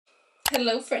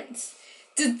Hello friends!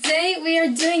 Today we are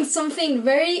doing something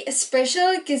very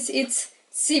special because it's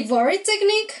Shibori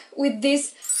technique with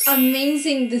these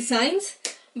amazing designs,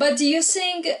 but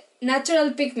using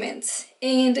natural pigments.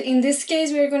 And in this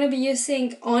case we are going to be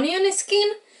using onion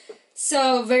skin,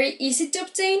 so very easy to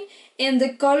obtain, and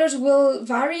the colors will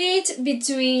vary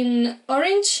between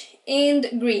orange and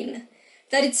green.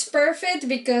 That it's perfect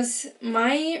because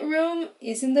my room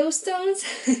is in those tones.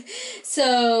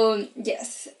 So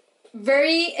yes,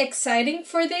 very exciting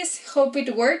for this. Hope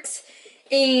it works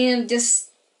and just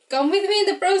come with me in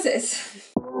the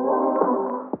process.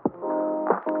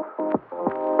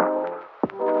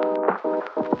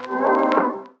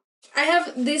 I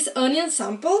have these onion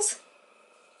samples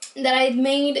that I'd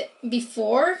made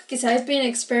before because I've been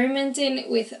experimenting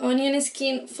with onion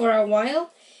skin for a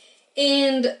while,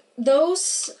 and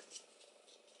those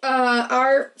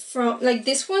are from, like,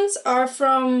 these ones are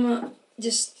from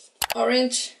just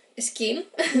orange skin,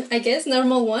 I guess,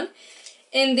 normal one,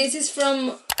 and this is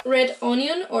from red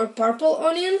onion or purple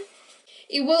onion.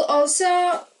 It will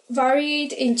also vary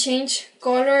and change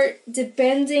color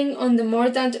depending on the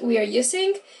mordant we are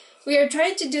using. We are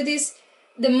trying to do this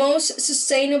the most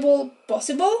sustainable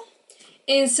possible,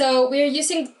 and so we are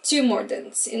using two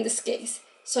mordants in this case: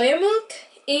 soya milk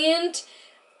and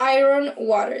iron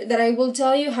water, that I will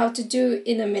tell you how to do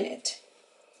in a minute.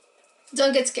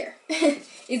 Don't get scared.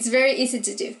 It's very easy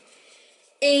to do.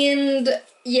 And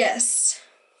yes,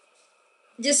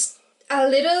 just a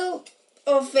little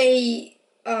of a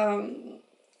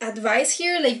advice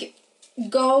here, like,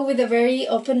 go with a very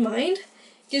open mind,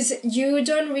 because you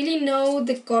don't really know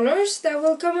the colors that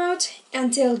will come out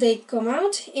until they come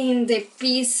out and the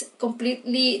piece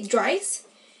completely dries.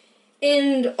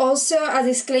 And also a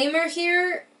disclaimer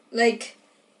here, like,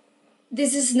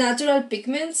 this is natural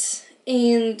pigments,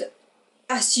 and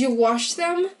as you wash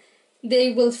them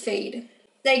they will fade,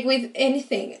 like with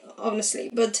anything honestly,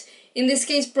 but in this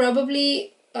case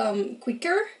probably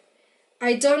quicker.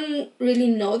 I don't really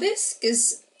know this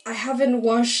because I haven't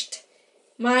washed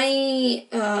my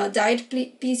dyed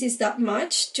pieces that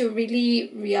much to really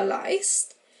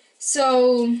realize.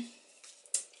 So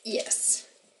yes,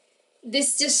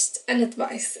 this is just an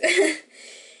advice.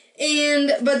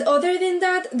 But other than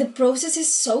that, the process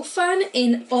is so fun,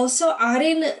 and also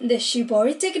adding the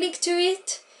Shibori technique to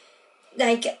it,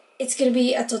 like, it's gonna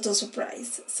be a total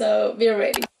surprise. So be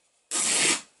ready.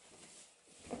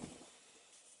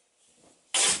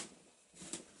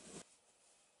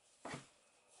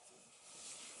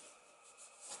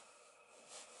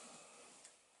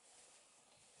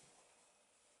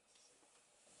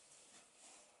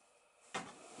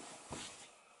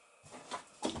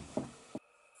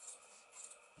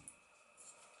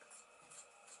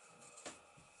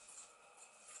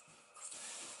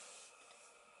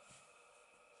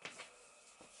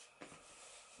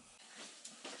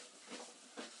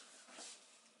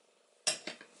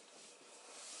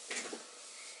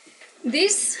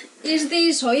 This is the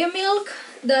soya milk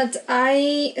that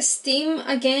I steam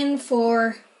again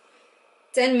for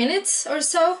 10 minutes or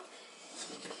so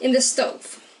in the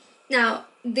stove. Now,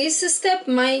 this step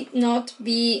might not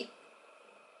be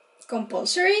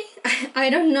compulsory. I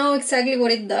don't know exactly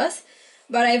what it does,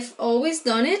 but I've always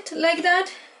done it like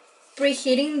that,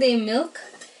 preheating the milk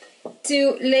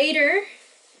to later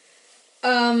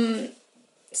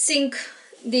sink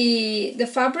the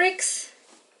fabrics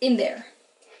in there.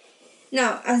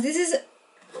 Now, as this is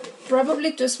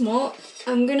probably too small,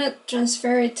 I'm gonna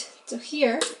transfer it to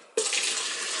here.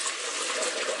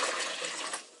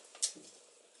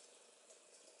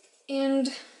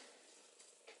 And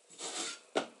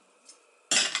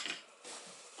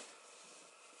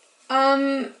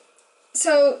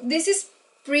so this is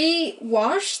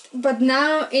pre-washed, but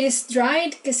now it is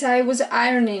dried because I was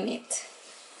ironing it.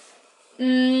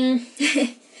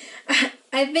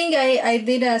 I think I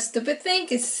did a stupid thing,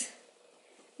 because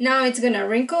now it's gonna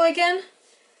wrinkle again.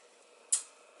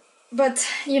 But,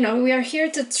 you know, we are here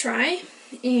to try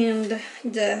and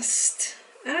just,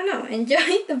 I don't know,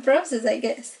 enjoy the process, I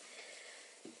guess.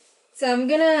 So I'm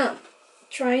gonna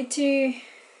try to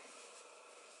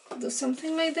do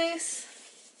something like this.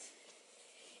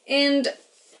 And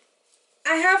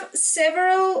I have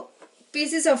several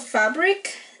pieces of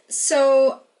fabric,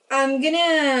 so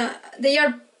they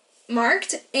are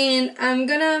marked, and I'm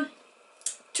gonna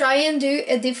try and do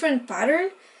a different pattern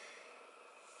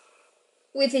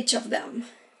with each of them.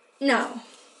 Now,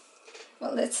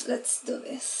 well, let's do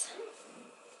this.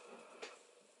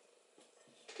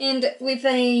 And with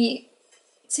a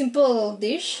simple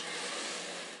dish,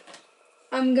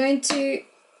 I'm going to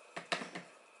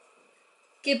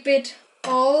keep it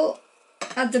all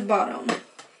at the bottom,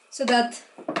 so that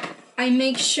I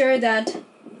make sure that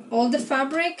all the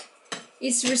fabric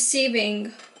is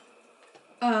receiving,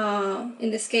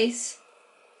 in this case,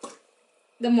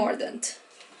 the mordant.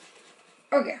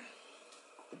 Okay.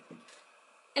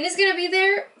 And it's gonna be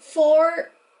there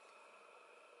for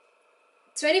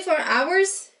 24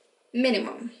 hours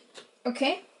minimum.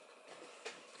 Okay?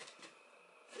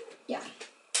 Yeah.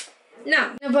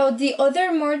 Now, about the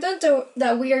other mordant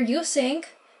that we are using,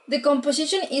 the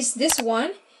composition is this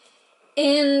one.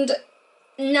 And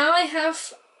now I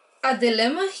have a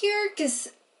dilemma here because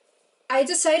I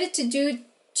decided to do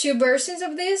two versions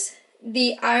of this.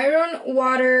 The iron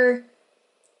water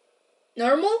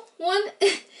normal one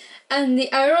and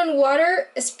the iron water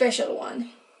special one.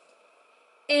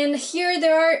 And here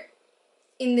there are,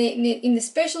 in the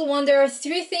special one, there are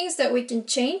three things that we can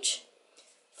change.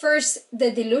 First,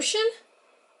 the dilution.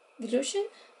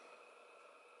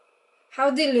 How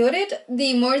diluted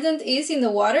the mordant is in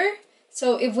the water.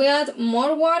 So if we add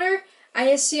more water, I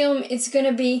assume it's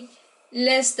gonna be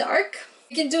less dark.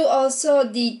 We can do also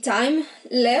the time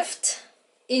left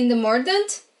in the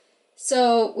mordant.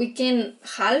 So we can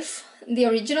halve the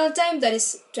original time, that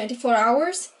is 24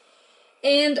 hours.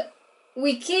 And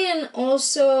we can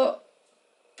also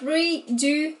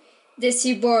pre-do the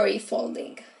Shibori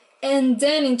folding and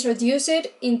then introduce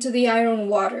it into the iron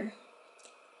water.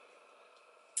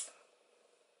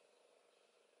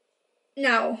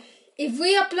 Now, if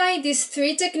we apply these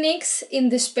three techniques in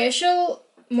the special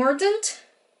mordant,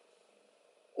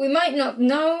 we might not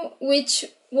know which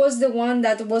was the one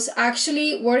that was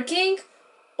actually working,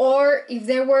 or if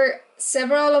there were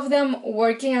several of them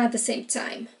working at the same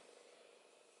time.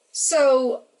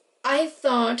 So I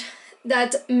thought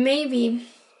that maybe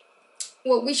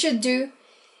what we should do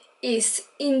is,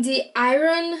 in the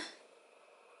iron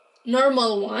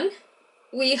normal one,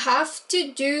 we have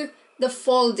to do the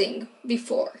folding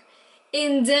before.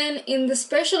 And then in the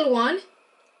special one,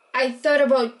 I thought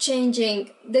about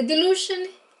changing the dilution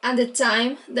and the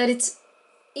time that it's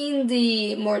in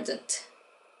the mordant.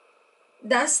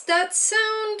 Does that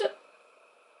sound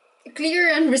clear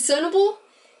and reasonable?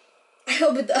 I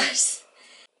hope it does.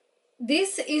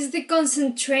 This is the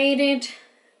concentrated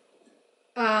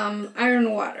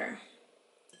iron water.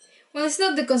 Well, it's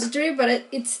not the concentrated, but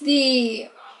it's the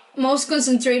most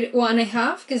concentrated one I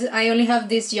have, because I only have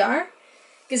this jar.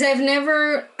 Because I've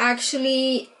never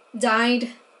actually dyed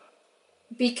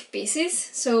big pieces,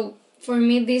 so for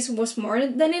me this was more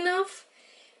than enough.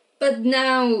 But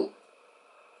now,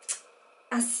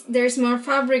 as there's more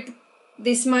fabric,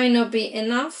 this might not be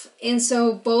enough, and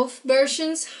so both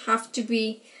versions have to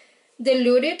be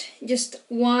diluted, just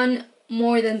one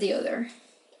more than the other.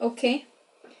 Okay?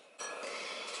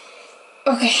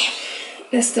 Okay,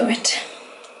 let's do it.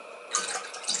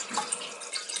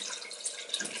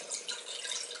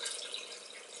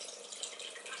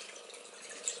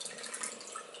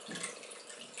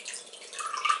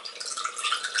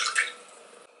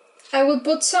 I will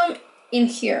put some in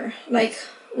here, like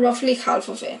roughly half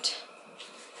of it.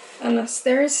 And as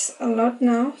there's a lot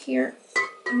now here,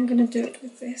 I'm gonna do it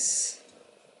with this.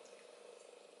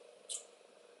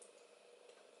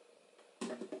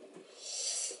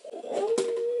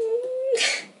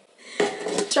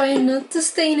 Try not to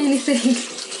stain anything.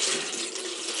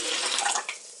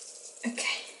 Okay.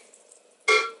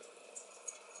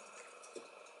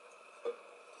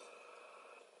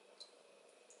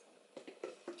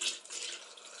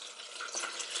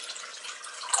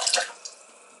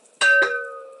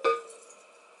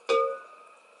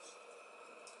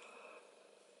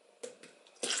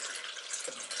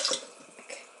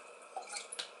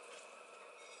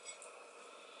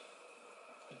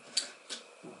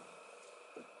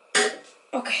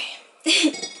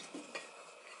 Okay.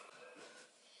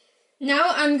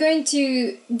 Now I'm going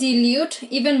to dilute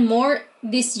even more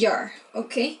this jar,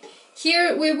 okay?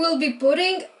 Here we will be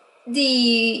putting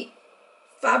the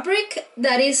fabric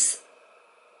that is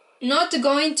not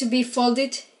going to be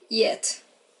folded yet,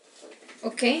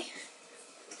 okay?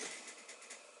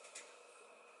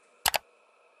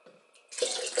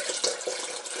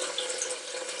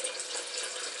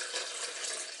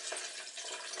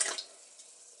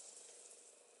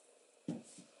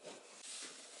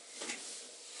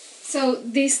 So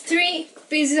these three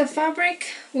pieces of fabric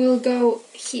will go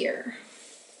here.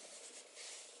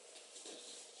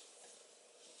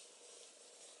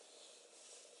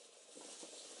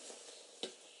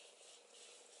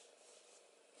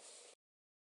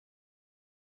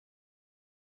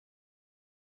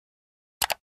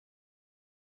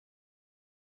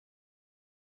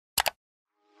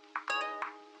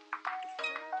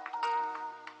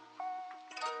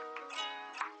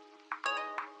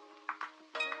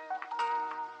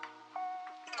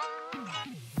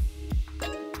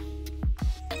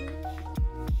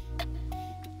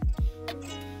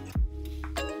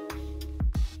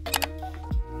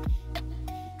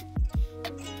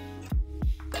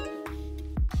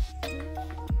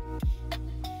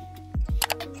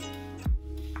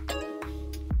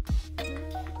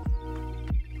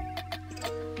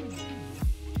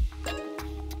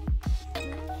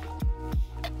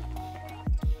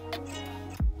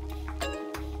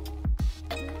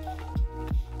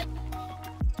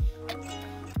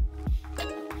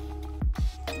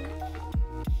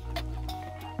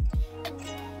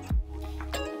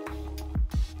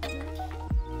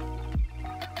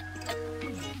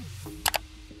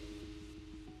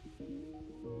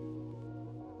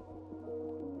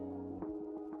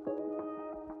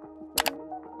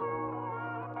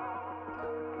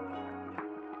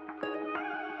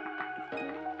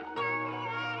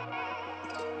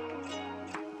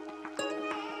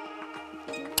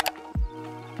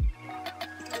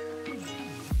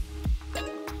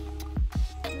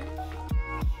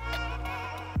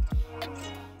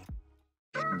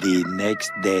 The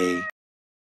next day.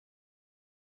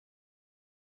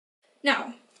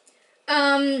 Now,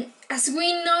 as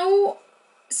we know,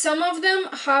 some of them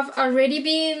have already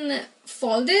been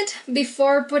folded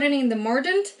before putting in the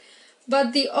mordant,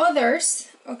 but the others,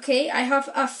 okay, I have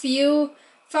a few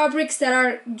fabrics that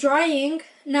are drying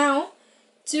now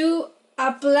to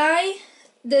apply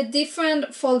the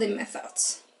different folding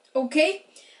methods, okay?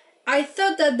 I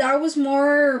thought that that was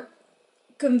more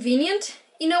convenient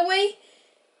in a way,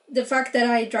 the fact that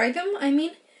I dry them, I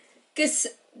mean, because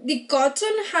the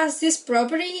cotton has this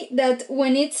property that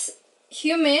when it's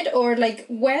humid or like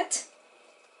wet,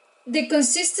 the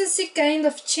consistency kind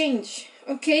of change,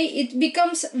 okay? It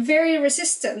becomes very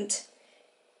resistant,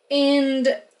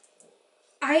 and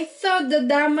I thought that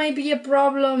that might be a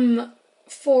problem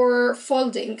for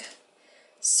folding.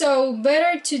 So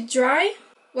better to dry,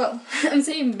 well, I'm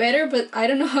saying better, but I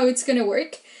don't know how it's gonna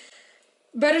work.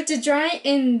 Better to dry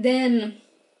and then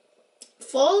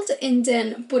fold and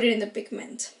then put it in the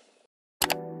pigment.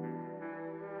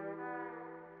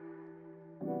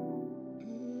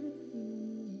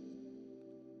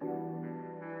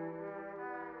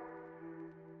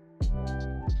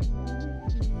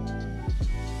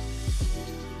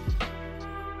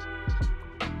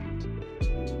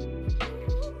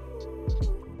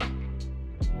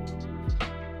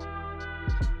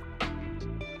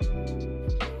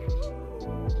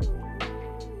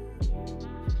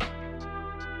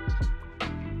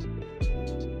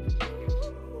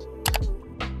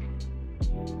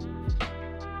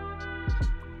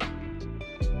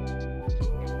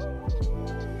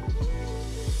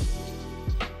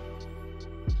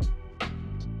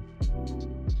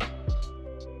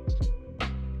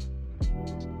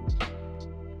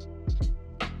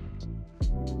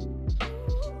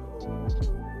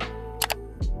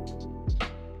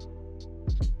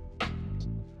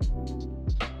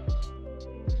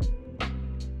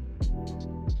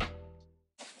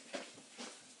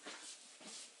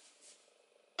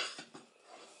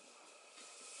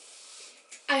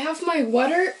 I have my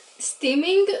water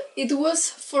steaming. It was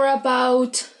for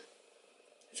about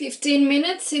 15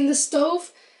 minutes in the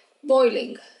stove,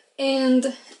 boiling.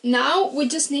 And now we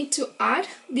just need to add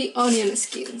the onion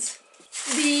skins.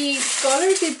 The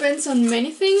color depends on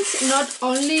many things, not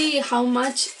only how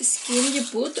much skin you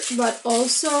put, but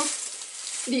also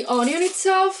the onion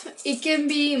itself. It can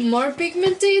be more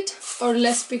pigmented or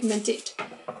less pigmented.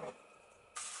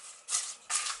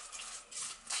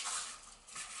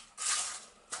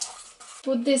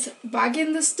 Put this back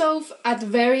in the stove at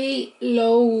very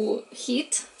low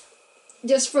heat,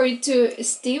 just for it to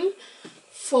steam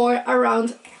for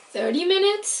around 30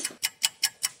 minutes.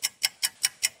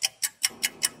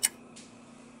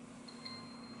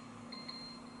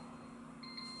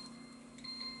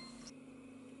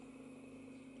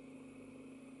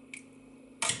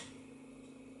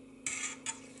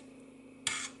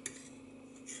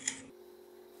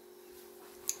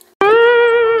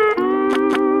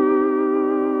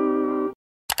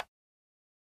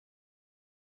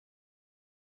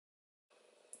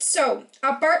 So,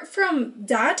 apart from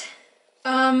that,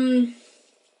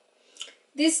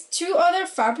 these two other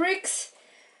fabrics,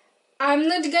 I'm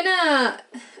not gonna,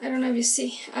 I don't know if you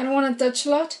see, I don't want to touch a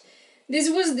lot. This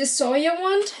was the soya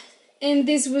one, and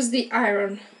this was the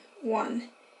iron one.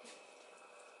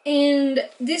 And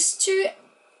these two,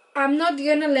 I'm not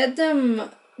gonna let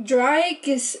them dry,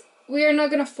 because we are not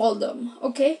gonna fold them,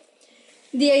 okay?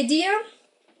 The idea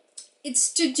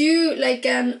is to do like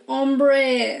an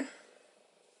ombre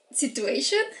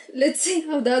situation. Let's see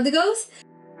how that goes.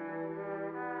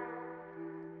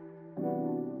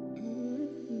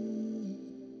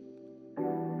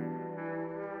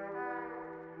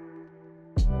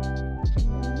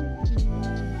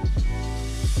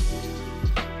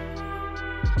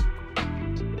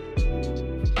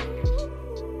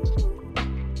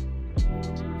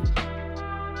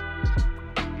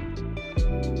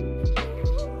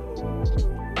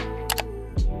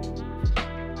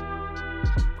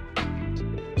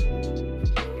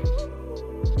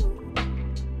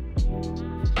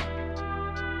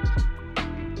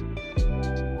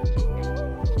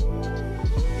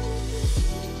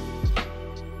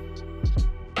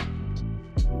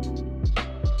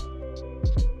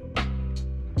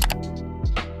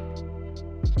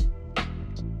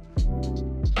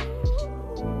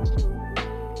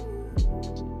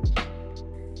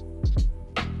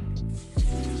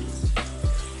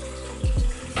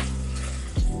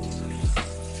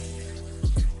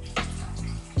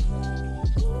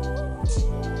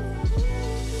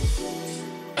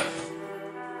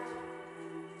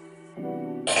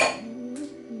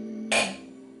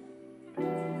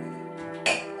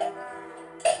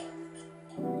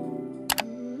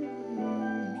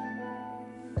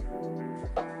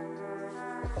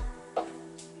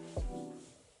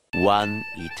 One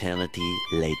eternity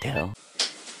later.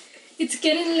 It's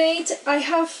getting late. I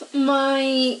have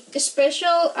my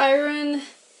special iron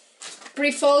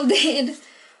pre-folded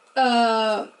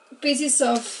pieces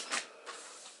of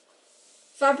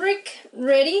fabric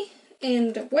ready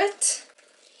and wet.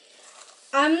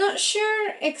 I'm not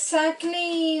sure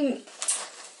exactly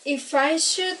if I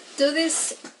should do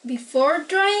this before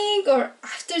drying or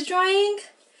after drying,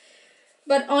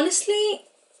 but honestly,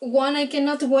 one, I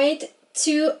cannot wait.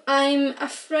 Two, I'm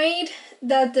afraid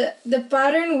that the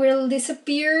pattern will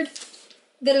disappear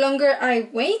the longer I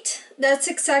wait. That's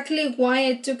exactly why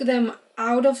I took them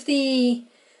out of the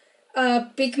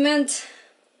pigment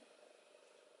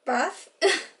bath.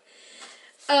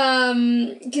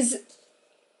 Because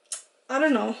I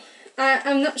don't know.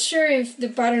 I'm not sure if the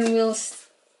pattern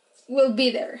will be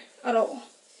there at all.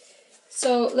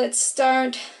 So let's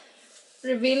start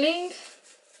revealing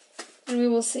and we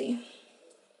will see.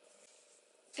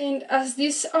 And as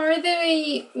these are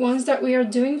the ones that we are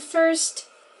doing first,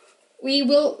 we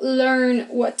will learn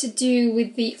what to do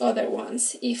with the other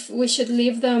ones. If we should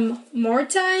leave them more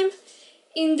time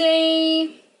in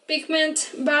the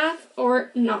pigment bath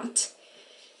or not.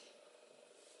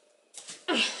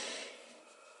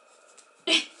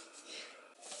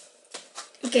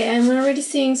 Okay, I'm already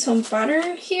seeing some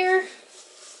pattern here.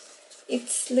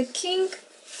 It's looking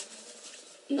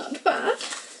not bad.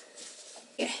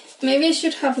 Yeah, maybe I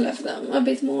should have left them a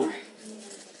bit more.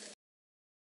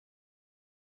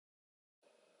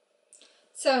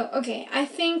 So, okay, I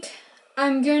think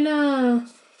I'm gonna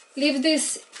leave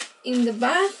this in the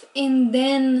bath and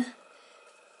then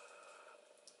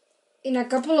in a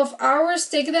couple of hours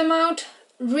take them out,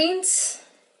 rinse,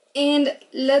 and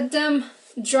let them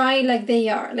dry like they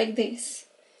are, like this.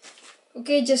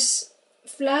 Okay, just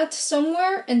flat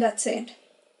somewhere and that's it.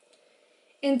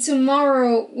 And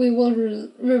tomorrow we will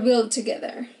reveal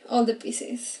together all the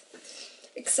pieces.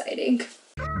 Exciting.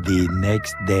 The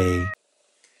next day.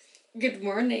 Good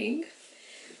morning.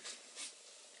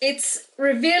 It's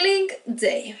revealing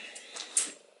day.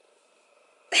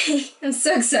 I'm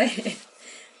so excited.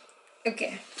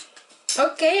 Okay.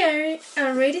 Okay, I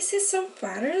already see some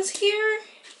patterns here.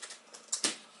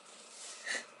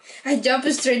 I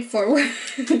jumped straight forward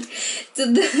to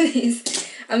do this.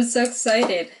 I'm so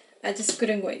excited. I just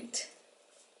couldn't wait.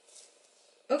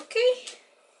 Okay.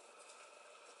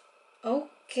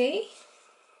 Okay.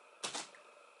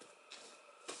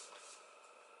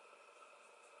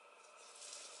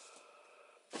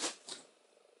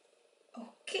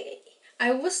 Okay.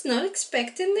 I was not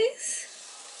expecting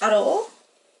this at all.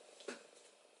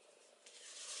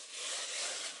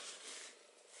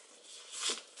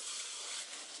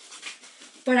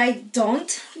 But I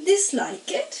don't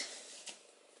dislike it.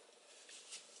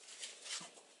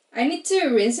 I need to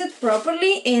rinse it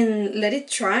properly and let it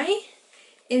dry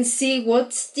and see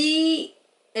what's the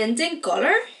ending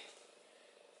color.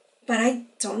 But I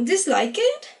don't dislike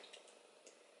it.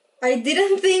 I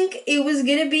didn't think it was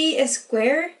gonna be a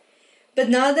square, but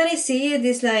now that I see it,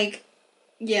 it's like,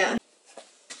 yeah.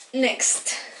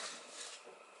 Next.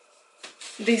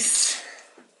 This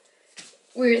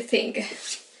weird thing.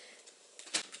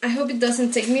 I hope it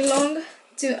doesn't take me long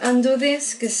to undo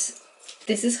this, because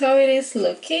this is how it is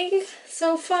looking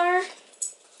so far.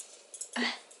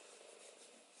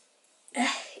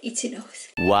 Itchy nose.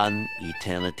 One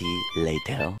eternity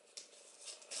later.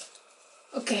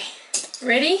 Okay,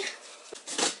 ready?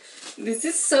 This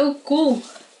is so cool.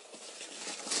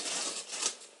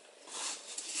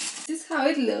 This is how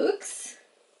it looks.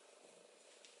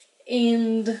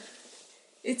 And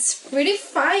it's pretty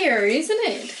fire, isn't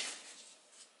it?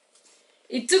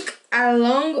 It took a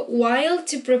long while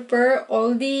to prepare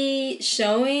all the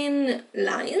showing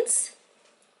lines,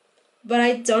 but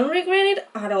I don't regret it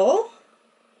at all.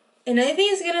 And I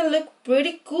think it's gonna look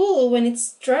pretty cool when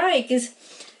it's dry, because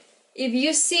if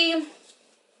you see,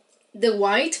 the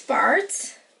white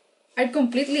parts are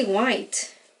completely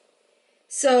white.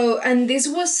 So, and this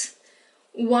was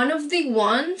one of the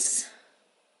ones,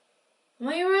 am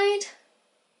I right?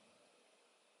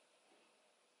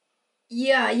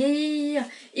 Yeah.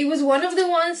 It was one of the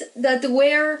ones that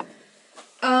were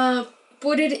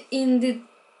put it in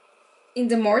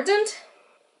the mordant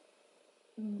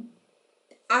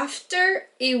after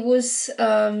it was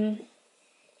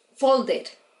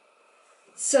folded.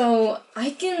 So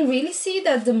I can really see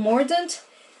that the mordant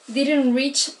didn't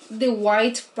reach the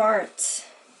white parts,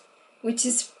 which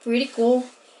is pretty cool,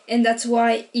 and that's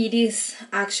why it is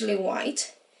actually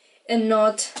white and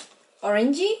not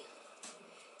orangey.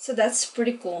 So that's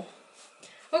pretty cool.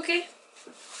 Okay.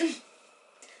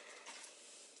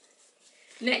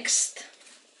 Next.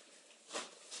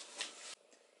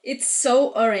 It's so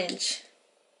orange.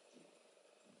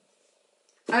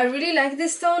 I really like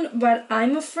this tone, but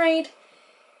I'm afraid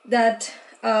that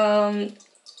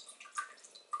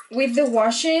with the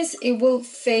washes it will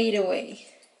fade away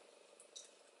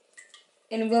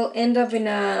and will end up in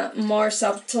a more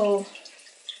subtle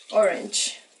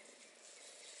orange.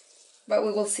 But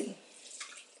we will see.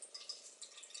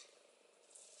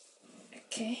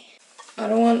 Okay, I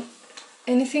don't want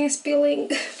anything spilling.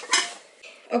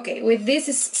 Okay, with this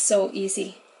is so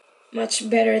easy. Much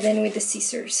better than with the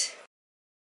scissors.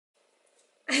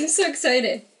 I'm so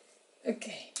excited.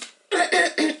 Okay.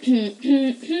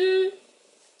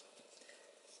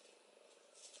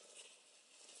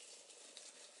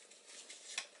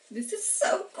 This is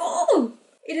so cool!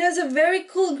 It has a very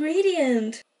cool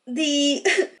gradient. The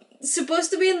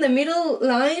supposed to be in the middle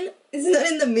line is not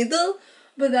in the middle,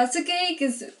 but that's okay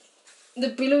because the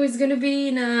pillow is gonna be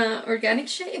in a organic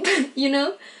shape, you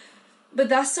know? But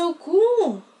that's so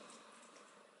cool!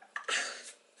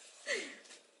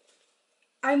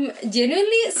 I'm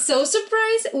genuinely so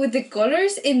surprised with the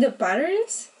colors in the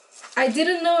patterns. I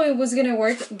didn't know it was gonna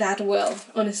work that well,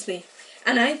 honestly.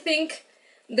 And I think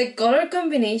the color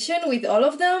combination with all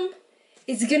of them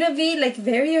is gonna be like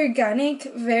very organic,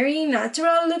 very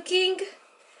natural looking.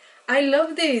 I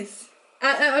love this.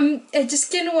 I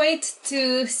just can't wait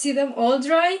to see them all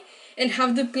dry and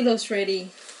have the pillows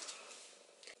ready.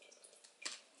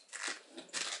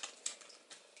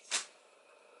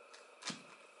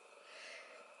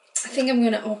 I think I'm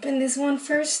gonna open this one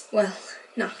first. Well,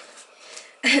 no.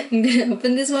 I'm gonna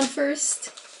open this one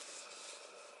first.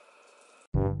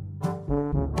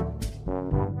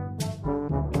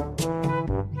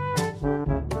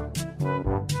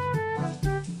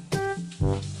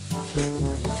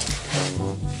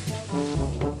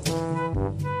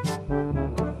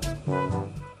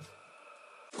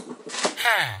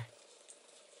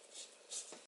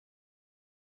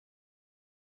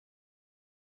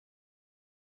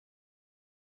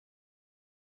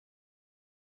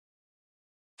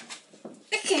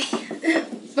 Okay,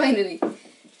 finally.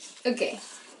 Okay.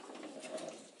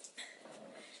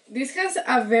 This has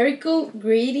a very cool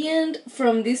gradient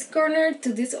from this corner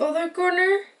to this other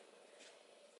corner.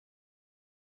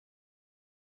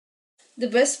 The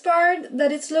best part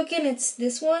that it's looking, it's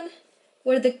this one,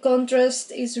 where the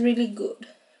contrast is really good,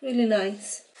 really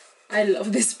nice. I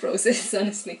love this process,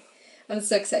 honestly. I'm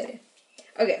so excited.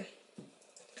 Okay,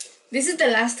 this is the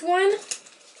last one.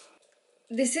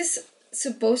 This is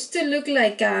supposed to look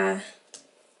like a...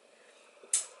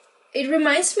 It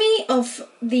reminds me of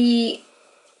the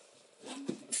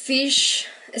fish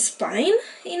spine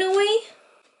in a way,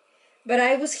 but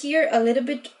I was here a little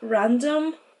bit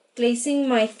random placing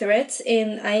my threads,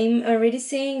 and I'm already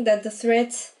seeing that the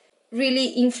threads really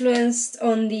influenced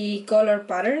on the color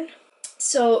pattern,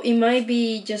 so it might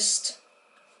be just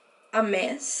a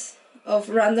mess of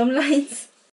random lines.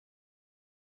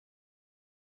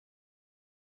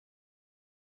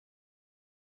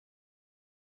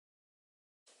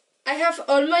 I have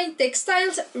all my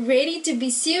textiles ready to be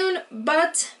sewn,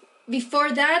 but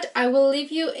before that I will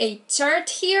leave you a chart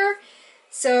here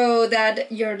so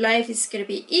that your life is gonna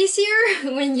be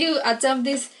easier when you attempt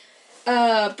this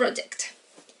project.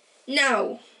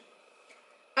 Now,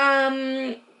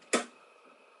 I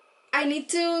need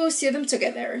to sew them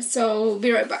together, so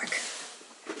be right back.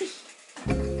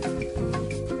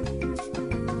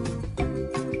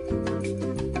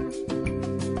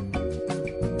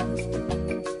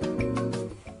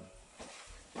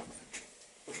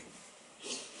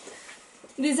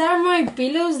 These are my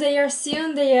pillows, they are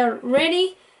sewn, they are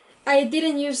ready. I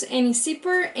didn't use any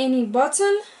zipper, any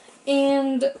button,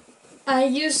 and I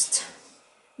used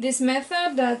this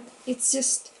method that it's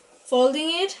just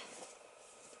folding it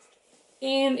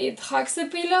and it hugs the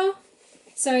pillow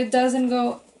so it doesn't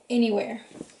go anywhere.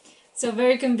 So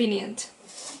very convenient.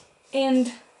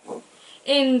 And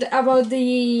about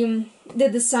the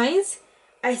designs,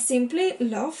 I simply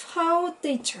love how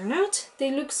they turn out.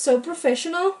 They look so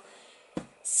professional,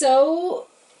 so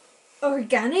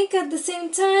organic at the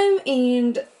same time,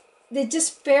 and they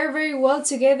just pair very well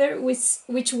together,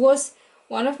 which was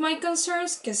one of my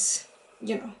concerns, because,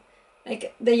 you know,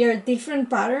 like they are different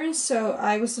patterns, so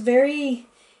I was very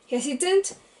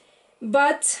hesitant,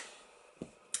 but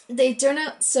they turn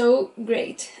out so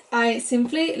great. I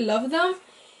simply love them,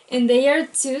 and they are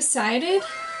two-sided,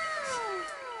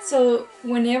 so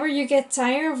whenever you get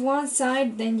tired of one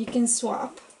side, then you can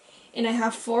swap. And I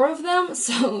have 4 of them,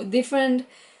 so different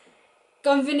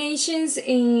combinations,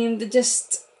 and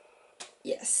just,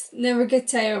 yes, never get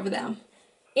tired of them.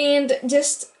 And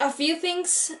just a few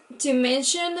things to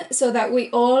mention so that we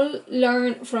all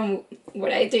learn from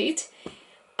what I did.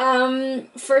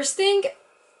 First thing,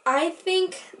 I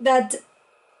think that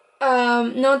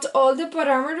not all the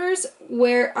parameters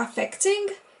were affecting,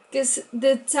 because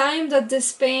the time that they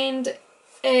spent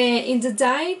in the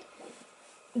dye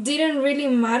didn't really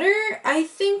matter, I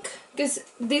think, because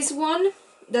this one,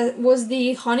 that was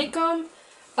the honeycomb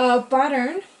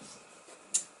pattern,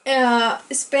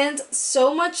 spent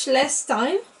so much less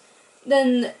time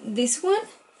than this one,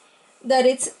 that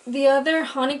it's the other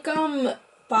honeycomb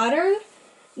pattern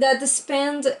that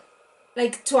spent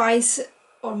like twice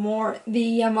or more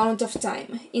the amount of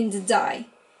time in the dye.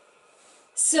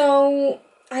 So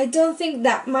I don't think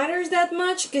that matters that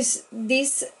much, because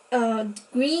this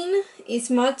green is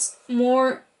much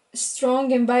more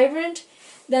strong and vibrant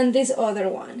than this other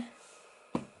one.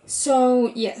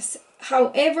 So yes,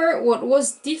 however, what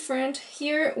was different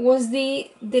here was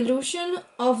the dilution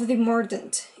of the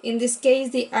mordant, in this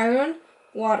case the iron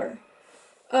water.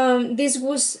 This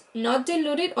was not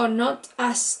diluted, or not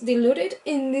as diluted,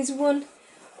 and this one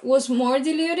was more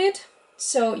diluted.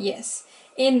 So yes,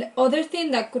 and other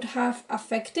thing that could have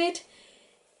affected,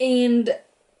 and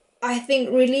I think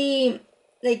really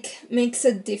like makes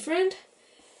a difference,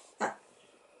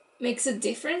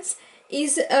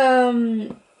 is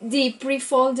the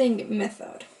pre-folding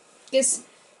method. Because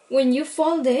when you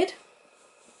fold it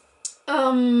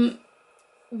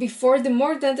before the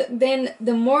mordant, then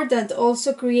the mordant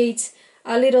also creates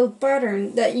a little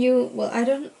pattern that you, well, I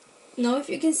don't know if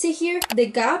you can see here, the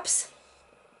gaps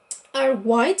are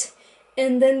white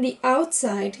and then the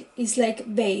outside is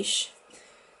like beige.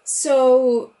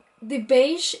 So the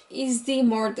beige is the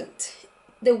mordant,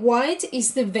 the white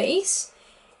is the base,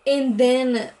 and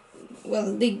then,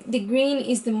 well, the green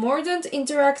is the mordant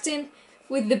interacting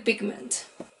with the pigment.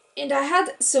 And I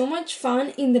had so much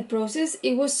fun in the process.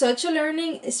 It was such a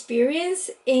learning experience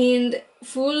and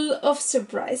full of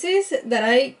surprises that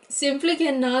I simply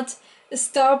cannot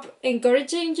stop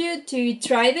encouraging you to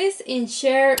try this and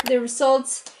share the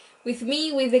results with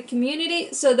me, with the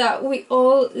community, so that we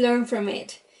all learn from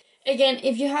it. Again,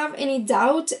 if you have any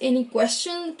doubt, any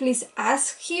question, please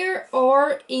ask here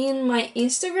or in my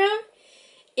Instagram.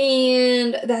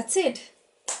 And that's it.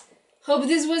 Hope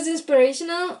this was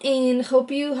inspirational and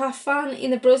hope you have fun in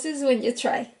the process when you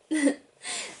try.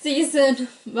 See you soon.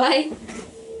 Bye.